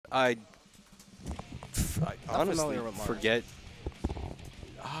I honestly forget.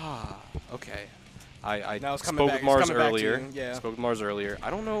 Ah, okay. I spoke with Mars earlier. Yeah. Spoke with Mars earlier. I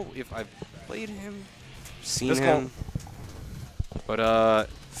don't know if I've played him, seen him, but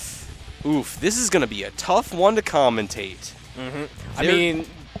oof, this is gonna be a tough one to commentate. I mean,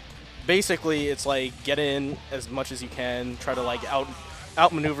 basically, it's like get in as much as you can, try to like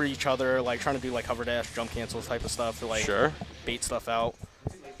outmaneuver each other, like trying to do like hover dash, jump cancels type of stuff to like bait stuff out.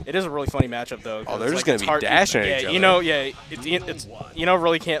 It is a really funny matchup though. Oh, they're just like, gonna be dashing at each other. You know, it's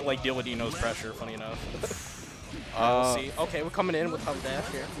really can't like deal with Ino's pressure. Funny enough. We'll see. Okay, we're coming in with hover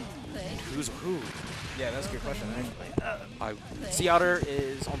dash here. Who's who? Yeah, that's a good question actually. Sea Otter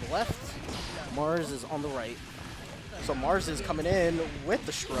is on the left. Mars is on the right. So Mars is coming in with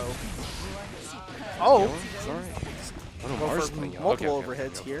the stroke. Oh, sorry. Go for multiple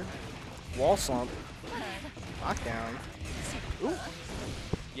overheads here. Wall slump. Knockdown. Ooh.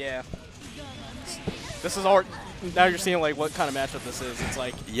 Yeah. This is all. Now you're seeing like what kind of matchup this is. It's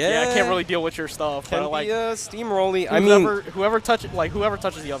like I can't really deal with your stuff. Can but like be steamrolly. I mean, whoever touches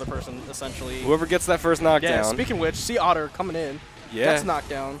the other person essentially. Whoever gets that first knockdown. Yeah. Speaking of which, Sea Otter coming in. Yeah. Gets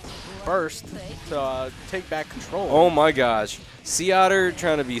knockdown. Burst to take back control. Oh my gosh. Sea Otter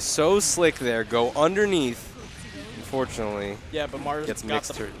trying to be so slick there. Go underneath. Unfortunately. Yeah, but Mars gets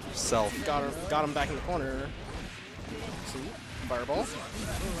mixed herself. Got him back in the corner. See? Fireball.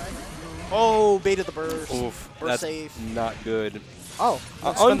 Oh, baited the burst. Oof. Burst that's safe. Not good. Oh,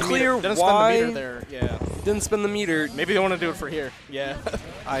 unclear didn't why. Spend the meter there. Yeah. Didn't spend the meter. Maybe they want to do it for here. Yeah.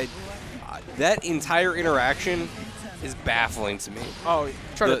 That entire interaction is baffling to me. Oh,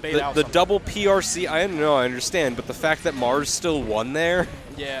 try to bait out the double PRC. I know, I understand, but the fact that Mars still won there.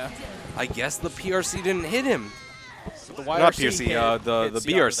 Yeah. I guess the PRC didn't hit him. The YRC Not PRC. hit the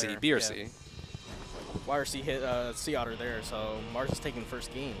BRC. BRC. Yeah. YRC hit Sea Otter there, so Mars is taking the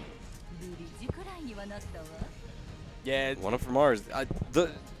first game. Yeah. One up for Mars.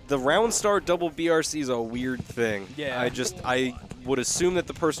 The round start double BRC is a weird thing. Yeah. I would assume that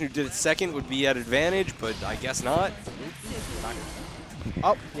the person who did it second would be at advantage, but I guess not.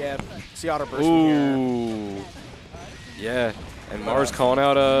 Oh, yeah. Sea Otter burst here. Yeah. And Mars calling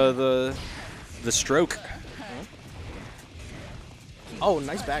out the stroke. Oh,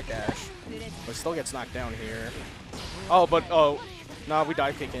 nice backdash. But still gets knocked down here. Oh, but nah, we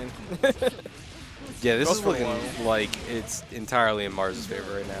dive kick in. Yeah, this is looking like it's entirely in Mars'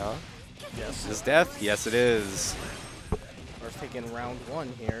 favor right now. Yes. Is this death? Yes, it is. Mars taking round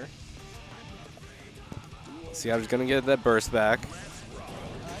one here. See, I was gonna get that burst back.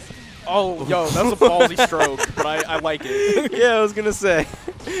 Oh, yo, that was a ballsy stroke, but I like it. Yeah, I was gonna say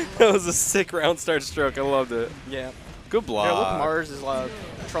that was a sick round start stroke. I loved it. Yeah. Good block. Yeah, look, Mars is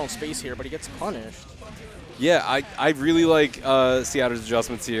controlling space here, but he gets punished. Yeah, I really like Sea Otter's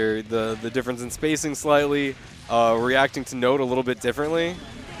adjustments here. The difference in spacing slightly, reacting to note a little bit differently.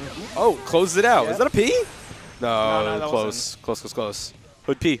 Oh, closes it out. Yeah. Is that a P? No, close.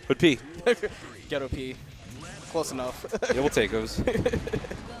 Hood P. Ghetto P. Close enough. Yeah, we'll take those.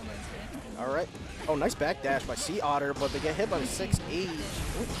 All right. Oh, nice backdash by Sea Otter, but they get hit by the 6-8.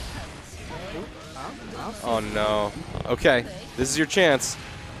 Oh, no. Okay, this is your chance.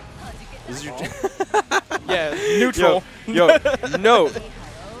 This is your Yeah, neutral. Yo, no.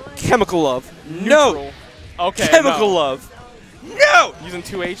 Chemical love. Neutral. No. Okay. Chemical love. No. Using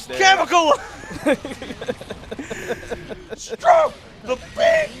 2H there. Chemical love. Stroke the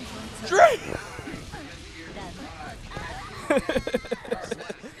big drink.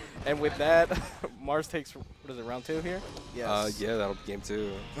 And with that, Mars takes, what is it, round 2 here? Yes. Yeah, that'll be game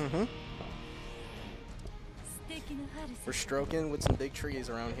 2. We're stroking with some big trees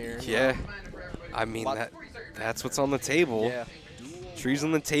around here. Yeah. I mean, that's what's on the table. Yeah. Trees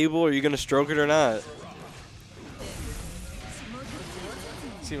on the table. Are you going to stroke it or not?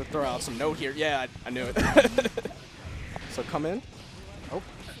 See, we'll throw out some note here. Yeah, I knew it. So come in. Oh.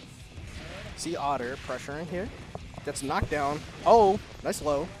 Sea Otter pressuring here. Gets knocked down. Oh, nice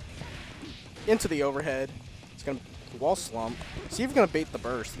low. Into the overhead. It's going to wall slump. See if he's going to bait the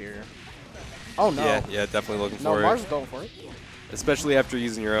burst here. Oh, no. Yeah, definitely looking for it. No, Mars is going for it. Especially after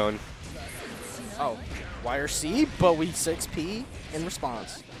using your own. Oh, YRC, but we 6P in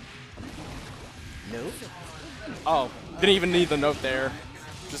response. Note. Oh, didn't even need the note there.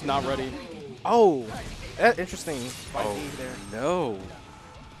 Just not ready. Oh, that interesting 5D there. No.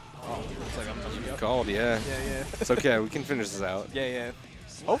 Oh, looks like I'm touching you. Called, yeah. Yeah. It's okay. We can finish this out. Yeah.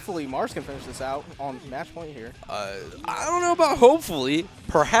 Hopefully, Mars can finish this out on match point here. I don't know about hopefully.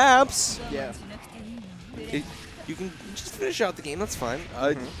 Perhaps. Yeah. You can just finish out the game. That's fine.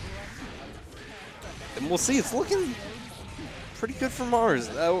 And we'll see. It's looking pretty good for Mars.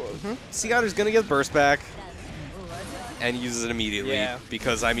 Sea Otter's going to get burst back and uses it immediately. Yeah.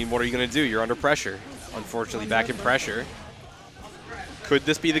 Because, I mean, what are you going to do? You're under pressure. Unfortunately, back in pressure. Could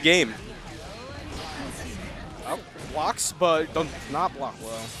this be the game? Oh, blocks, but does not block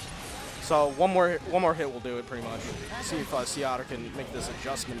well. So one more hit will do it pretty much. See if Sea Otter can make this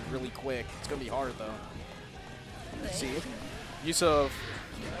adjustment really quick. It's gonna be hard though. See, use of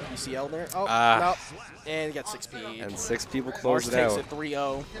ECL there. Oh no, and get 6P. And 6 people Mars close it takes out. it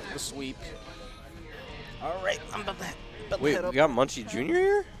 3-0. The sweep. All right, I'm about to Wait, head we up. got Munchie Jr.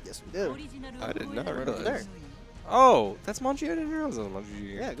 here? Yes, we do. I did not Right over realize. there. Oh, that's Munchie. I didn't realize that was Munchie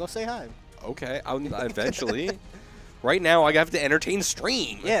Jr. Yeah, go say hi. Okay, I'll eventually. Right now, I have to entertain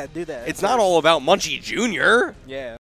stream. Yeah, do that. It's not all about Munchie Jr. Yeah.